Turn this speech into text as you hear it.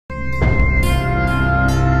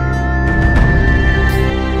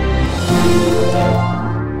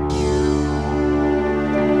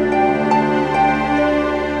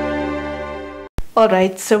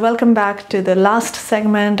Alright, so welcome back to the last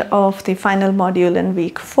segment of the final module in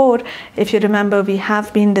week 4. If you remember, we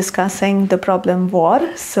have been discussing the problem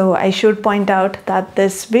war. So I should point out that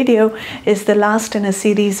this video is the last in a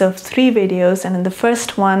series of 3 videos, and in the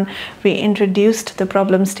first one we introduced the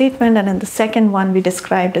problem statement, and in the second one we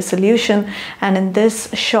described a solution. And in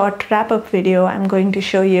this short wrap-up video I'm going to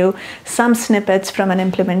show you some snippets from an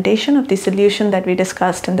implementation of the solution that we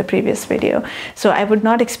discussed in the previous video. So I would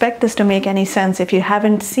not expect this to make any sense if you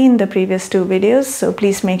haven't seen the previous 2 videos, so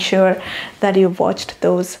please make sure that you've watched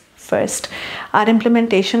those first. Our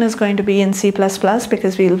implementation is going to be in C++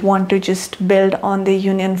 because we'll want to just build on the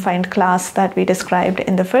union find class that we described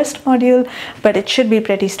in the first module, but it should be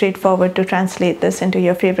pretty straightforward to translate this into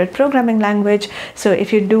your favorite programming language. So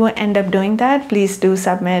if you do end up doing that, please do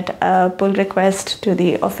submit a pull request to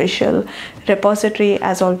the official repository.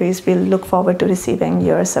 As always, we'll look forward to receiving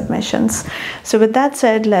your submissions. So with that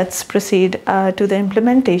said, let's proceed to the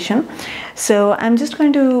implementation. So I'm just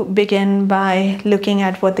going to begin by looking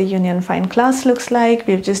at what the union find class looks like.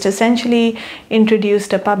 We've just essentially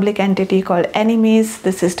introduced a public entity called enemies.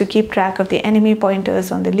 This is to keep track of the enemy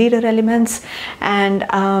pointers on the leader elements, and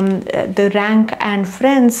the rank and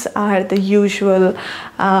friends are the usual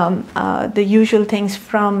things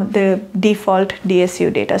from the default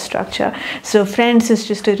DSU data structure. So friends is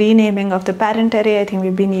just a renaming of the parent array. I think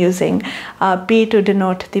we've been using P to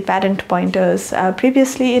denote the parent pointers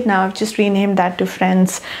previously. Now I've just renamed that to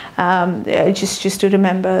friends, just to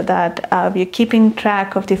remember that we're keeping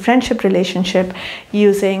track of the friendship relationship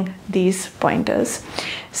using these pointers.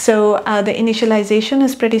 So the initialization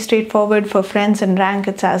is pretty straightforward. For friends and rank,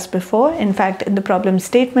 it's as before. In fact, in the problem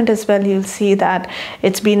statement as well, you'll see that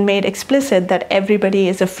it's been made explicit that everybody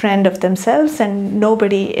is a friend of themselves and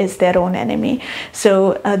nobody is their own enemy.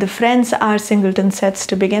 So the friends are singleton sets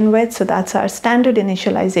to begin with, so that's our standard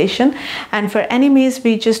initialization. And for enemies,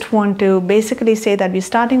 we just want to basically say that we're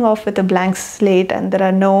starting off with a blank slate and there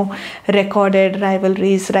are no recorded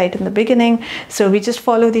rivalries right in the beginning. So we just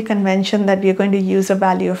follow the convention that we're going to use a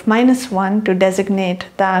value of -1 to designate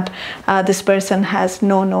that this person has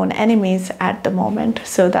no known enemies at the moment.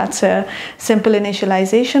 So that's a simple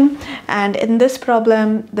initialization. And in this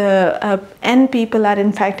problem, the n people are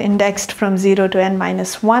in fact indexed from 0 to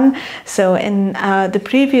n-1. So in the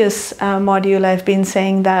previous module, I've been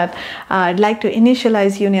saying that I'd like to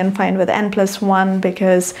initialize union find with n+1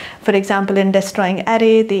 because, for example, in destroying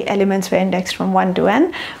array, the elements were indexed from 1 to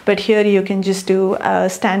n. But here you can just do a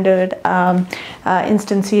standard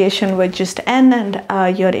instantiation with just n,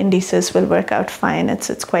 and your indices will work out fine.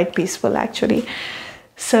 It's quite peaceful actually.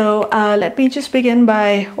 So let me just begin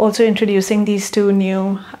by also introducing these 2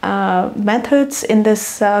 new methods in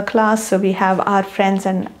this class. So we have our friends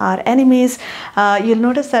and our enemies. You'll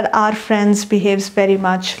notice that our friends behaves very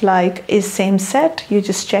much like is same set. You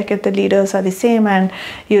just check if the leaders are the same and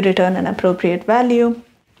you return an appropriate value.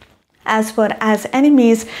 As for as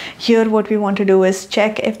enemies, here what we want to do is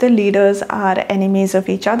check if the leaders are enemies of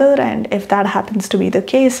each other, and if that happens to be the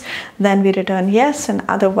case, then we return yes, and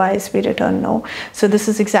otherwise we return no. So this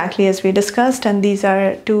is exactly as we discussed, and these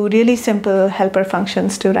are 2 really simple helper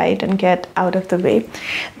functions to write and get out of the way.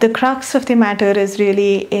 The crux of the matter is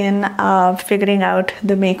really in figuring out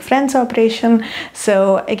the make friends operation.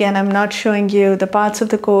 So again, I'm not showing you the parts of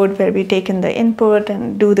the code where we take in the input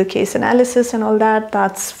and do the case analysis and all that.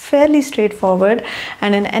 That's fairly straightforward,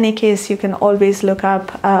 and in any case you can always look up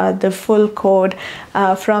the full code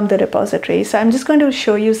from the repository. So I'm just going to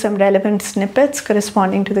show you some relevant snippets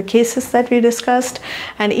corresponding to the cases that we discussed.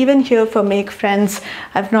 And even here for make friends,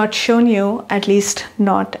 I've not shown you, at least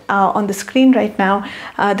not on the screen right now,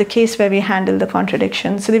 the case where we handle the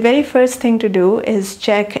contradiction. So the very first thing to do is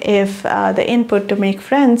check if the input to make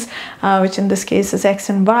friends, which in this case is x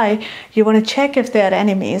and y, you want to check if they are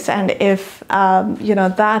enemies, and if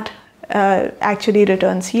that actually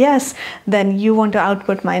returns yes, then you want to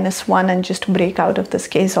output -1 and just break out of this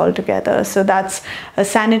case altogether. So that's a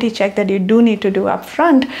sanity check that you do need to do up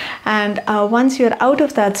front. And once you're out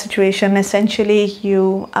of that situation, essentially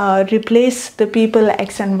you replace the people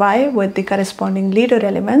x and y with the corresponding leader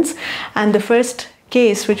elements. And the first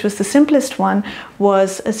case, which was the simplest one,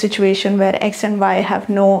 was a situation where x and y have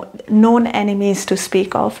no known enemies to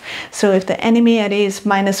speak of. So if the enemy array is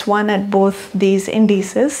 -1 at both these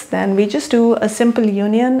indices, then we just do a simple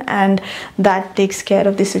union and that takes care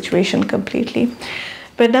of the situation completely.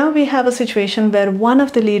 But now we have a situation where one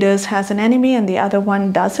of the leaders has an enemy and the other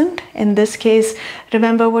one doesn't. In this case,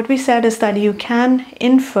 remember what we said is that you can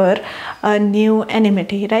infer a new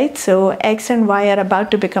enmity, right? So X and Y are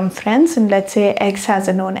about to become friends, and let's say X has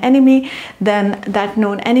a known enemy, then that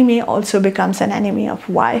known enemy also becomes an enemy of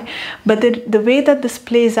Y. But the way that this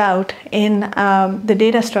plays out in the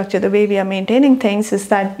data structure, the way we are maintaining things, is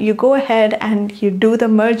that you go ahead and you do the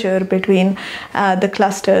merger between the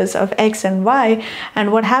clusters of X and Y.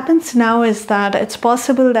 And what happens now is that it's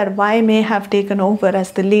possible that Y may have taken over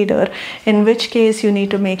as the leader, in which case you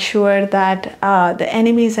need to make sure that the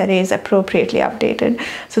enemies array is appropriately updated.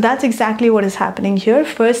 So that's exactly what is happening here.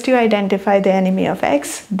 First, you identify the enemy of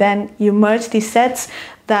X, then you merge the sets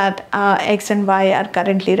that X and Y are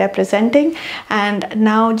currently representing. And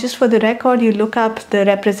now, just for the record, you look up the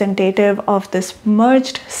representative of this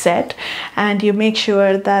merged set and you make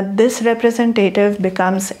sure that this representative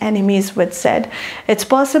becomes enemies with Z. It's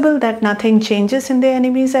possible that nothing changes in the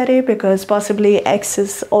enemies array because possibly X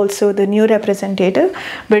is also the new representative,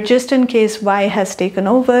 but just in case Y has taken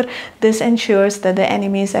over, this ensures that the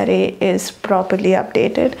enemies array is properly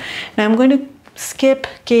updated. Now I'm going to skip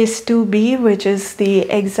case 2b, which is the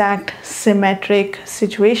exact symmetric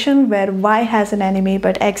situation where Y has an enemy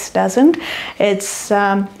but X doesn't. It's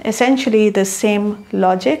essentially the same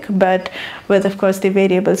logic, but with, of course, the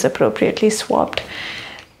variables appropriately swapped.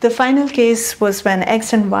 The final case was when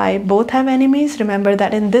X and Y both have enemies. Remember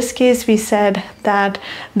that in this case we said that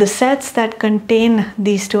the sets that contain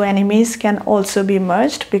these two enemies can also be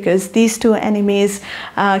merged because these two enemies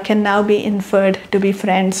can now be inferred to be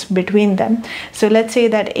friends between them. So let's say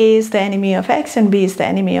that A is the enemy of X and B is the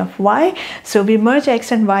enemy of Y. So we merge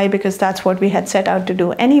X and Y because that's what we had set out to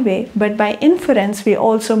do anyway. But by inference, we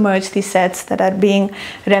also merge the sets that are being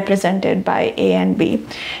represented by A and B.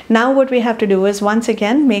 Now what we have to do is once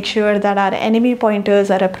again make sure that our enemy pointers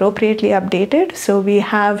are appropriately updated. So we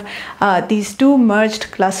have these two merged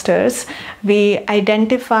clusters. We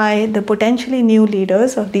identify the potentially new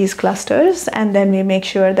leaders of these clusters, and then we make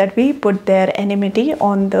sure that we put their enmity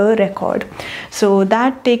on the record. So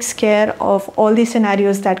that takes care of all the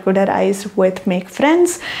scenarios that could arise with make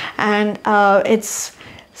friends, and it's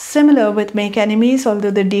similar with make enemies, although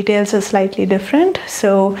the details are slightly different.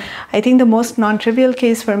 So I think the most non-trivial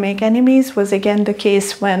case for make enemies was again the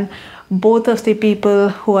case when both of the people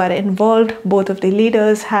who are involved, both of the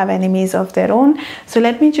leaders, have enemies of their own. So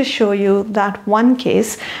let me just show you that one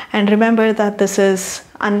case, and remember that this is,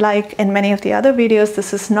 unlike in many of the other videos,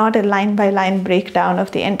 this is not a line-by-line breakdown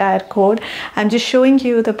of the entire code. I'm just showing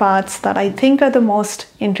you the parts that I think are the most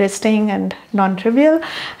interesting and non-trivial,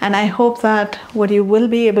 and I hope that what you will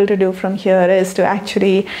be able to do from here is to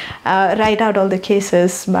actually write out all the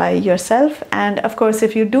cases by yourself. And of course,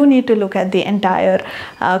 if you do need to look at the entire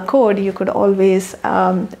code, you could always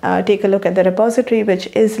take a look at the repository, which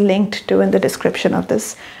is linked to in the description of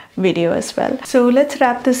this video as well. So let's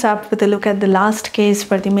wrap this up with a look at the last case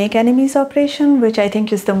for the make enemies operation, which I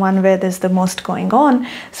think is the one where there's the most going on.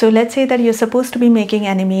 So let's say that you're supposed to be making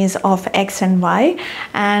enemies of X and Y,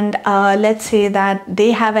 and let's say that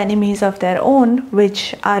they have enemies of their own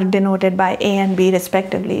which are denoted by A and B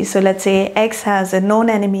respectively. So let's say X has a known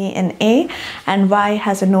enemy in A and Y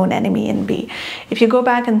has a known enemy in B. If you go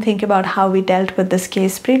back and think about how we dealt with this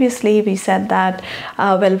case previously, we said that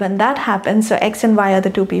well, when that happens, so X and Y are the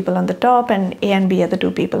two people on the top and A and B are the two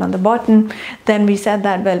people on the bottom, then we said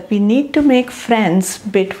that, well, we need to make friends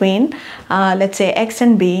between let's say X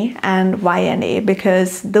and B and Y and A,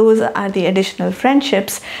 because those are the additional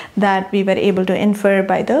friendships that we were able to infer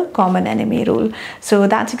by the common enemy rule. So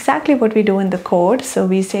that's exactly what we do in the code. So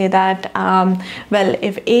we say that well,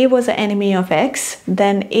 if A was an enemy of X,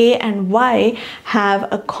 then A and Y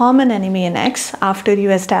have a common enemy in X after you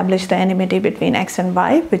establish the enmity between X and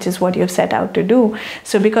Y, which is what you've set out to do.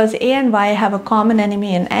 So because A and Y have a common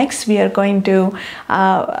enemy in X, we are going to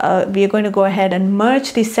go ahead and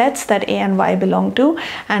merge the sets that A and Y belong to,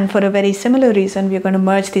 and for a very similar reason, we are going to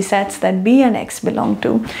merge the sets that B and X belong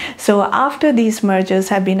to. So after these mergers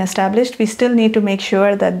have been established, we still need to make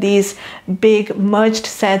sure that these big merged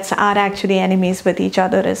sets are actually enemies with each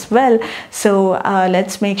other as well. So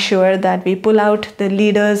let's make sure that we pull out the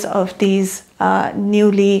leaders of these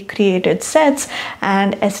newly created sets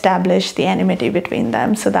and establish the enmity between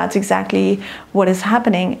them. So that's exactly what is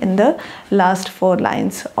happening in the last 4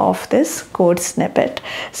 lines of this code snippet.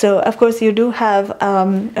 So of course you do have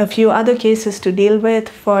a few other cases to deal with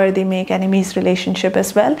for the make enemies relationship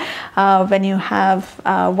as well, when you have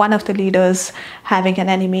one of the leaders having an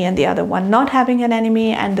enemy and the other one not having an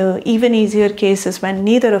enemy, and the even easier case is when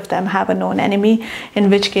neither of them have a known enemy,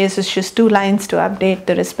 in which case it's just 2 lines to update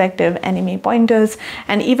the respective enemy pointers. pointers.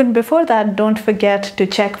 And even before that, don't forget to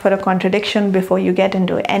check for a contradiction before you get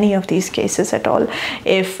into any of these cases at all.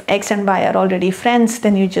 If X and Y are already friends,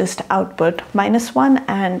 then you just output -1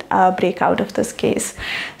 and break out of this case.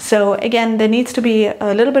 So again, there needs to be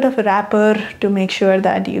a little bit of a wrapper to make sure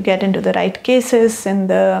that you get into the right cases in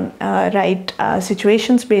the right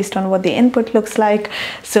situations based on what the input looks like.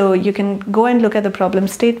 So you can go and look at the problem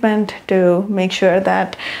statement to make sure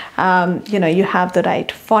that you have the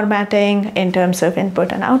right formatting in terms of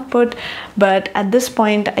input and output. But at this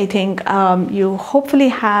point, I think you hopefully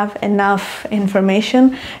have enough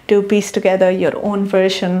information to piece together your own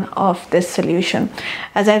version of this solution.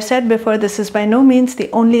 As I've said before, this is by no means the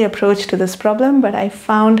only approach to this problem, but I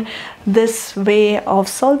found this way of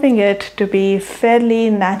solving it to be fairly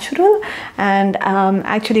natural and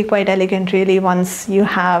actually quite elegant, really, once you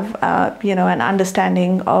have an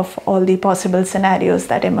understanding of all the possible scenarios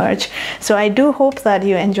that emerge. So I do hope that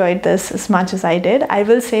you enjoyed this as much as I did. I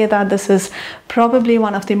will say that this is probably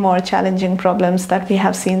one of the more challenging problems that we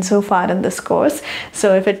have seen so far in this course.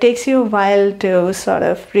 So if it takes you a while to sort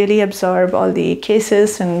of really absorb all the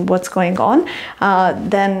cases and what's going on,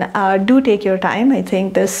 then do take your time. I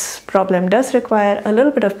think this problem does require a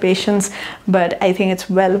little bit of patience, but I think it's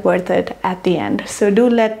well worth it at the end. So do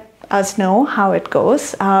let us know how it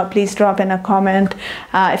goes. Please drop in a comment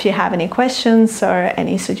if you have any questions or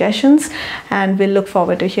any suggestions, and we'll look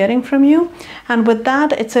forward to hearing from you. And with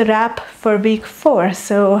that, it's a wrap for week 4.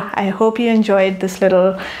 So I hope you enjoyed this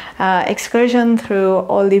little excursion through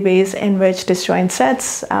all the ways in which disjoint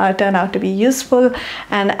sets turn out to be useful.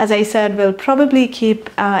 And as I said, we'll probably keep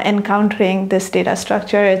encountering this data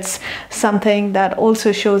structure. It's something that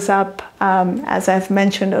also shows up, as I've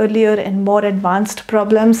mentioned earlier, in more advanced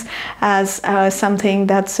problems as something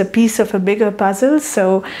that's a piece of a bigger puzzle.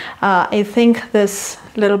 So I think this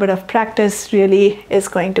little bit of practice really is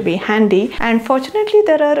going to be handy. And fortunately,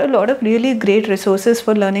 there are a lot of really great resources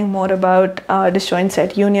for learning more about disjoint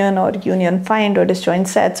set union or union find or disjoint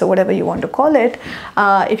sets or whatever you want to call it.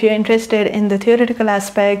 If you're interested in the theoretical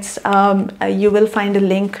aspects, you will find a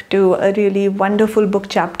link to a really wonderful book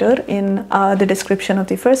chapter in the description of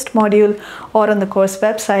the first module or on the course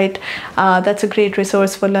website. That's a great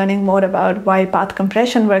resource for learning more about why path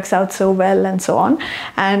compression works out so well and so on.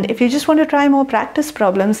 And if you just want to try more practice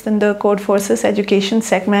problems, then the Code Forces education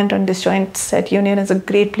segment on disjoint set union is a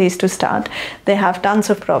great place to start. They have tons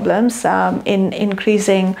of problems in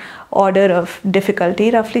increasing order of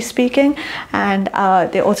difficulty, roughly speaking, and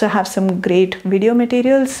they also have some great video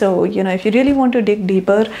materials. So if you really want to dig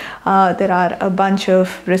deeper, there are a bunch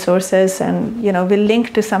of resources, and we'll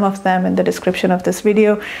link to some of them in the description of this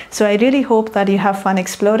video. So I really hope that you have fun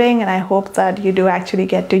exploring, and I hope that you do actually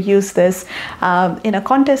get to use this in a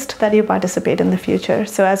contest that you participate in the future.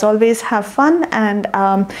 So as always, have fun, and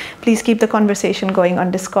please keep the conversation going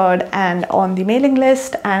on Discord and on the mailing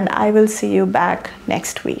list, and I will see you back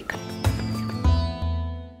next week.